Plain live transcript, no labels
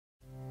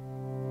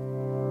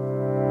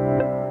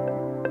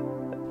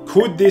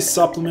Could this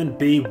supplement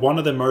be one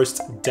of the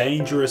most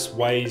dangerous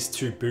ways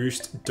to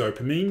boost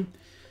dopamine?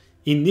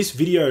 In this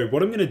video,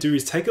 what I'm going to do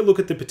is take a look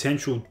at the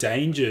potential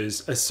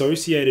dangers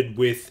associated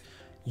with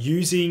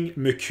using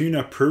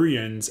Mucuna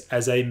Pruriens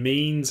as a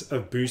means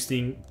of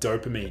boosting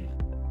dopamine.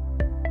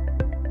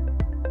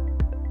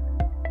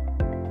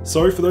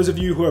 So for those of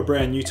you who are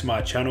brand new to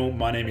my channel,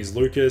 my name is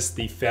Lucas,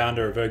 the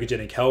founder of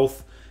Ergogenic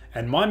Health,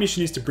 and my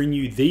mission is to bring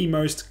you the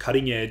most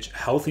cutting-edge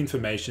health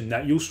information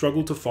that you'll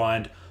struggle to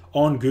find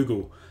on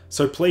Google.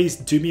 So please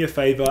do me a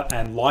favor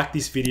and like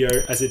this video,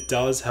 as it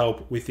does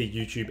help with the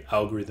YouTube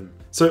algorithm.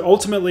 So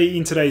ultimately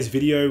in today's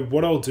video,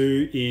 what I'll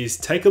do is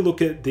take a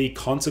look at the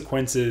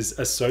consequences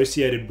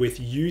associated with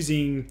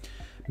using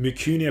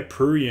Mucuna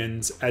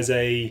Pruriens as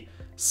a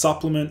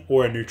supplement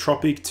or a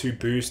nootropic to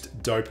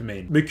boost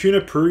dopamine. Mucuna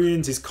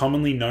Pruriens is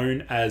commonly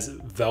known as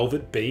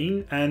velvet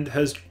bean and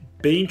has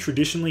been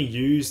traditionally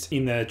used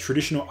in the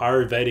traditional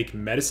Ayurvedic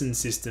medicine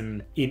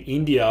system in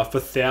India for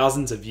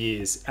thousands of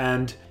years.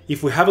 And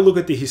if we have a look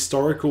at the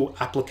historical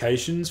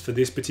applications for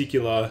this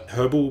particular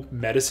herbal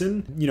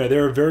medicine,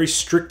 there are very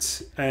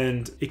strict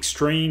and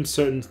extreme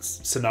certain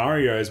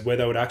scenarios where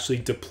they would actually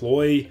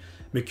deploy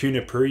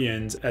Mucuna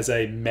Pruriens as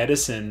a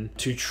medicine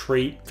to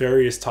treat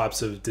various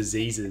types of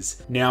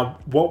diseases. Now,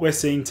 what we're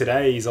seeing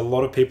today is a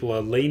lot of people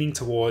are leaning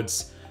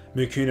towards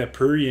Mucuna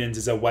Pruriens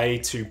as a way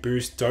to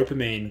boost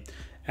dopamine.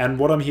 And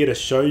what I'm here to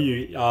show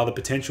you are the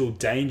potential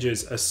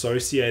dangers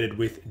associated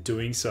with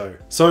doing so.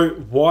 So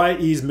why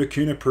is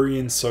Mucuna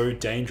Pruriens so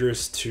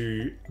dangerous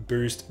to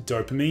boost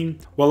dopamine?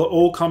 Well, it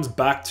all comes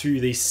back to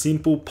the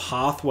simple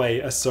pathway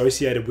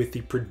associated with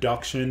the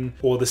production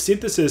or the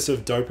synthesis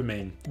of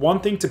dopamine.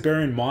 One thing to bear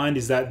in mind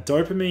is that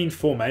dopamine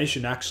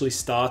formation actually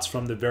starts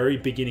from the very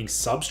beginning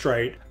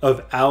substrate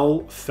of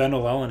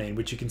L-phenylalanine,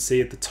 which you can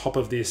see at the top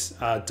of this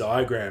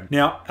diagram.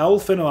 Now,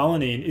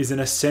 L-phenylalanine is an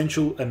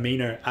essential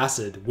amino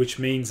acid, which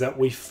means that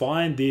we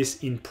find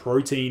this in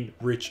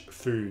protein-rich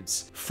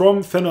foods.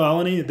 From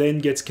phenylalanine, it then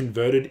gets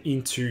converted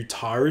into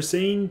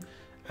tyrosine,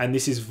 and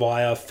this is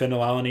via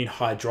phenylalanine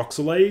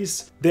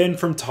hydroxylase. Then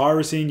from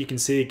tyrosine, you can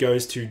see it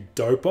goes to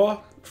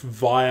DOPA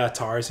via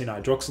tyrosine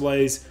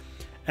hydroxylase,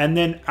 and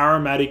then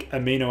aromatic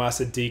amino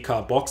acid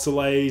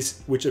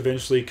decarboxylase, which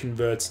eventually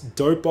converts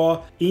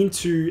DOPA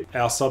into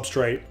our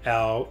substrate,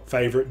 our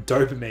favorite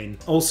dopamine.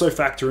 Also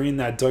factor in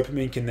that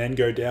dopamine can then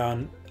go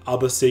down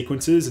other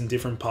sequences and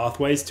different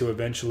pathways to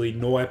eventually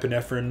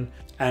norepinephrine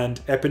and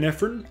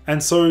epinephrine.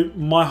 And so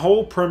my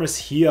whole premise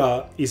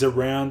here is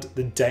around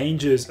the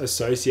dangers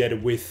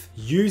associated with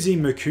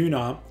using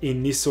Mucuna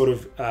in this sort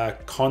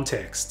of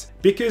context.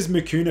 Because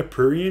Mucuna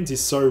Pruriens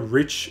is so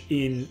rich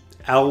in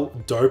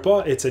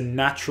L-Dopa, it's a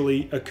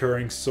naturally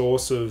occurring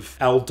source of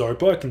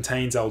L-Dopa, it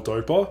contains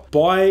L-Dopa.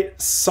 By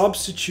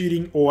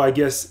substituting, or I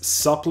guess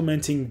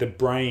supplementing the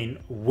brain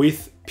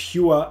with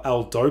pure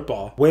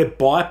L-Dopa, we're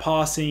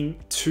bypassing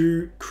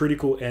two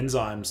critical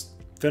enzymes,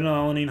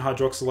 phenylalanine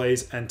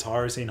hydroxylase and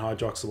tyrosine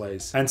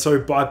hydroxylase. And so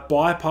by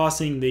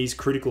bypassing these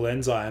critical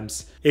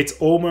enzymes, it's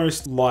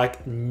almost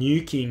like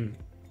nuking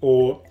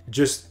or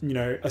just,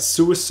 a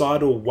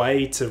suicidal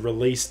way to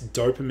release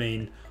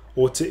dopamine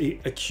or to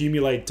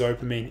accumulate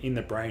dopamine in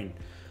the brain.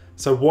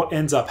 So what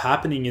ends up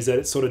happening is that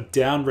it sort of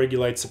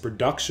down-regulates the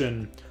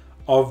production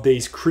of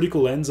these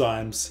critical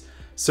enzymes.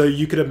 So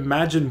you could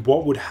imagine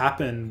what would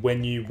happen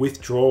when you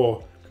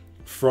withdraw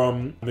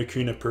from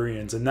Mucuna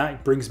Pruriens. And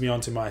that brings me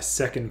on to my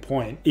second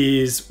point,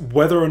 is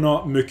whether or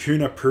not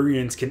Mucuna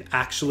Pruriens can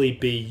actually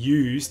be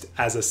used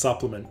as a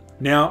supplement.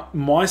 Now,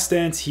 my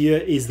stance here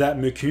is that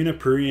Mucuna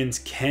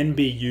Pruriens can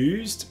be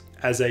used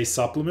as a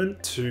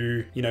supplement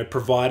to,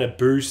 provide a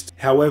boost.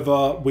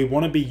 However, we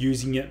want to be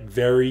using it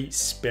very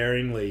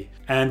sparingly.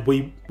 And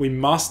we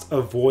must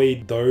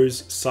avoid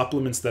those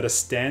supplements that are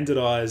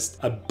standardized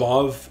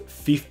above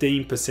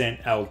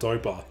 15%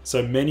 L-Dopa.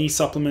 So many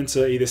supplements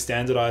are either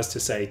standardized to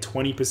say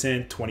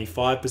 20%,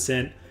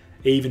 25%,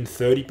 even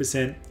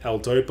 30%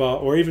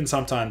 L-Dopa, or even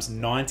sometimes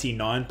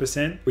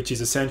 99%, which is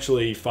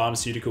essentially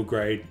pharmaceutical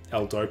grade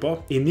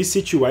L-Dopa. In this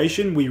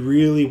situation, we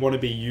really want to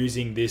be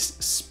using this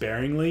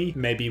sparingly,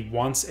 maybe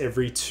once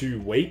every 2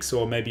 weeks,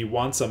 or maybe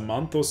once a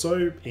month or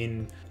so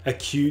in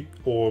acute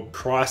or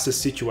crisis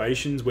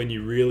situations when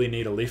you really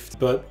need a lift.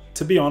 But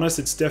to be honest,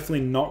 it's definitely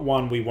not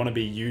one we want to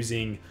be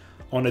using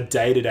on a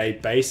day-to-day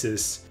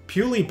basis,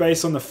 purely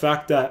based on the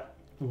fact that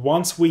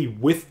once we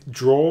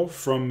withdraw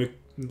from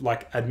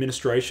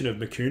administration of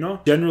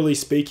Mucuna, generally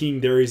speaking,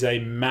 there is a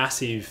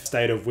massive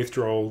state of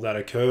withdrawal that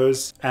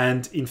occurs.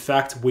 And in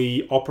fact,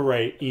 we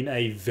operate in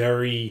a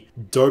very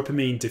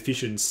dopamine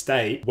deficient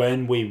state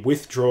when we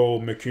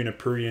withdraw Mucuna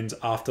Pruriens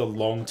after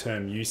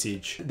long-term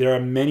usage. There are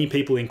many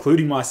people,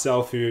 including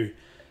myself, who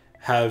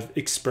have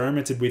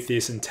experimented with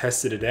this and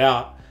tested it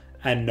out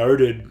and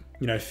noted,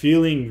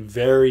 feeling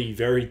very,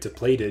 very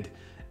depleted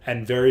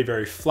and very,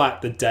 very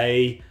flat the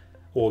day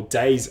or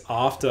days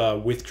after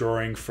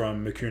withdrawing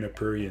from Mucuna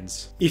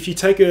Pruriens. If you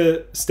take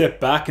a step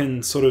back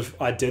and sort of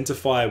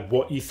identify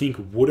what you think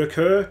would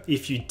occur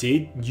if you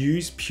did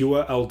use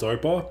pure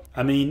L-Dopa,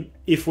 I mean,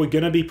 if we're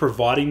going to be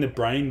providing the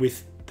brain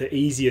with the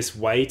easiest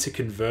way to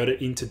convert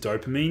it into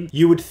dopamine,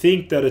 you would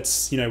think that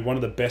it's, one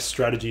of the best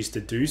strategies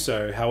to do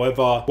so.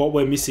 However, what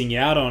we're missing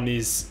out on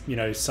is,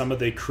 some of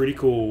the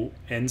critical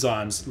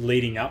enzymes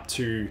leading up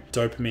to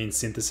dopamine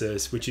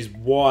synthesis, which is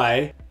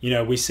why,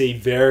 we see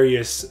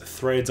various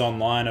threads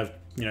online of,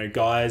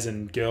 guys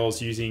and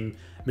girls using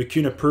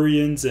Mucuna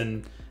Pruriens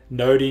and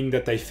noting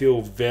that they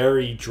feel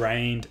very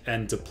drained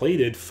and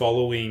depleted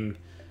following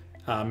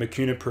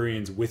Mucuna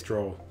Pruriens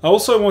withdrawal. I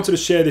also wanted to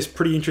share this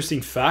pretty interesting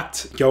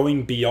fact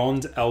going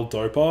beyond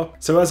L-Dopa.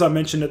 So as I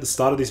mentioned at the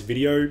start of this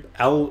video,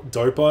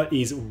 L-Dopa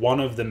is one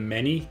of the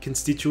many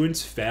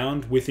constituents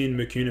found within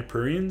Mucuna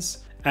Pruriens.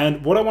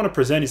 And what I want to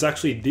present is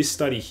actually this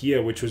study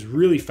here, which was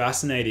really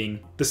fascinating.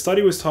 The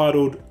study was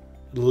titled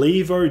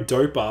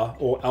Levodopa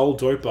or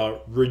L-Dopa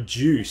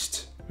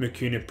Reduced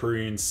Mucuna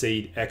Pruriens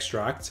Seed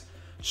Extract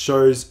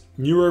shows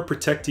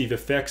neuroprotective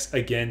effects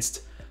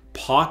against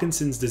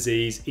Parkinson's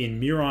disease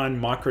in murine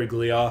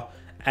microglia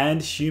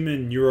and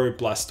human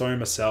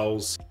neuroblastoma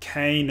cells,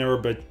 K.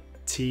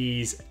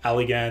 neurobates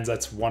elegans,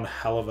 that's one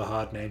hell of a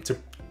hard name to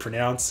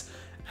pronounce,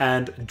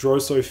 and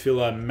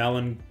Drosophila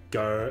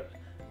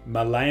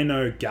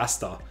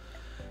melanogaster.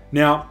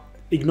 Now,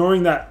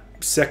 ignoring that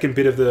second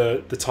bit of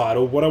the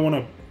title, what I want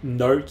to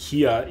note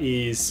here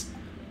is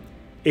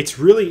it's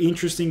really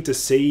interesting to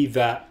see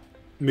that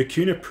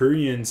Mucuna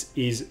Pruriens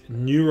is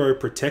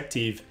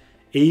neuroprotective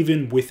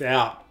even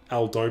without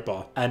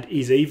L-Dopa, and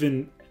is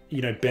even,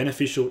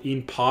 beneficial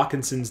in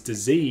Parkinson's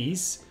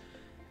disease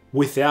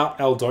without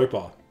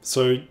L-Dopa.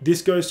 So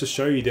this goes to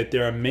show you that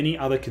there are many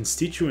other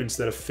constituents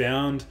that are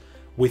found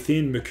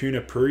within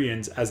Mucuna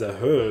Pruriens as a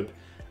herb,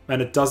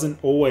 and it doesn't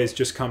always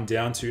just come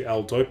down to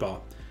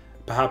L-Dopa.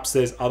 Perhaps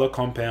there's other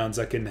compounds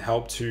that can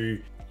help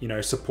to,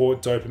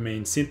 support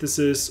dopamine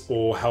synthesis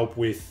or help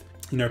with,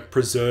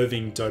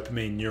 preserving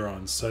dopamine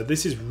neurons. So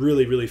this is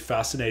really, really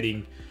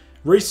fascinating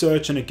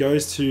research, and it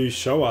goes to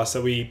show us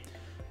that we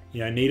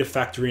need to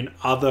factor in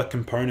other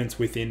components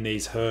within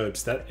these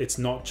herbs, that it's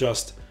not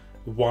just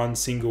one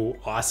single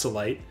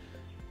isolate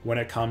when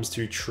it comes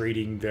to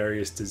treating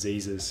various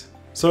diseases.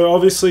 So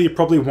obviously you're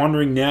probably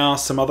wondering now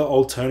some other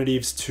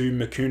alternatives to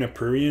Mucuna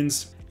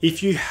Pruriens.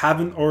 If you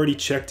haven't already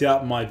checked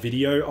out my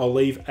video, I'll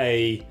leave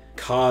a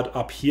card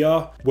up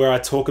here where I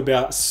talk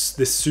about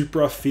the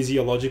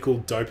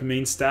supraphysiological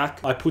dopamine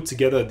stack. I put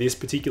together this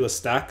particular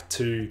stack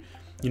to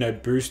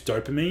boost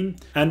dopamine.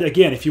 And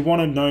again, if you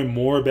want to know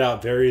more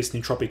about various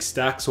nootropic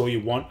stacks, or you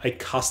want a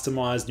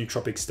customized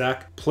nootropic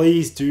stack,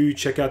 please do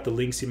check out the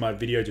links in my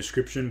video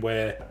description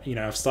where,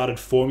 I've started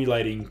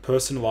formulating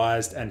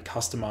personalized and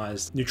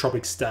customized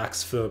nootropic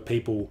stacks for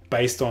people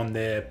based on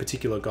their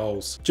particular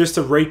goals. Just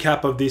a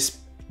recap of this,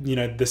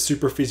 the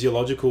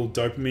supraphysiological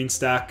dopamine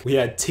stack. We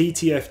had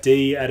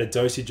TTFD at a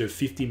dosage of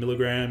 50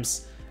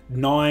 milligrams,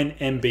 9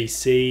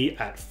 MBC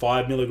at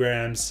 5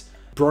 milligrams,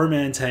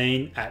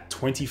 bromantane at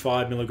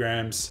 25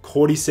 milligrams,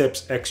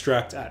 cordyceps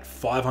extract at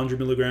 500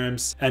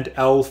 milligrams, and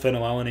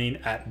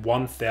L-phenylalanine at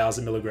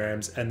 1000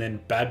 milligrams, and then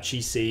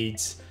babchi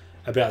seeds,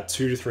 about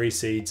 2 to 3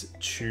 seeds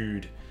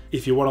chewed.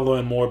 If you want to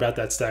learn more about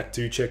that stack,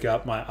 do check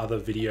out my other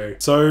video.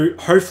 So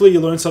hopefully you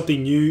learned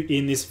something new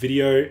in this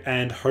video,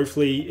 and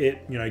hopefully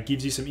it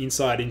gives you some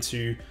insight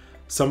into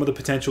some of the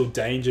potential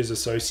dangers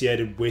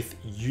associated with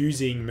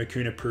using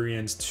Mucuna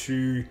Pruriens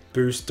to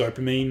boost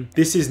dopamine.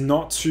 This is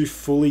not to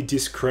fully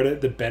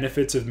discredit the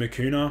benefits of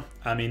Mucuna.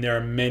 I mean, there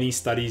are many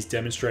studies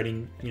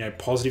demonstrating,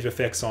 positive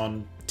effects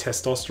on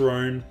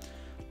testosterone,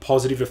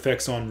 positive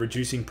effects on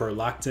reducing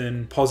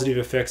prolactin, positive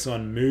effects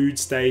on mood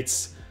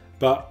states.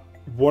 But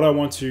what I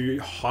want to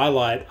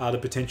highlight are the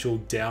potential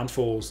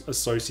downfalls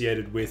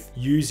associated with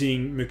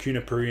using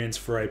Mucuna Pruriens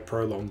for a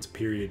prolonged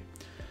period.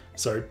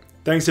 So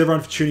thanks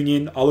everyone for tuning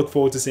in. I look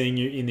forward to seeing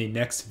you in the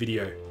next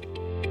video.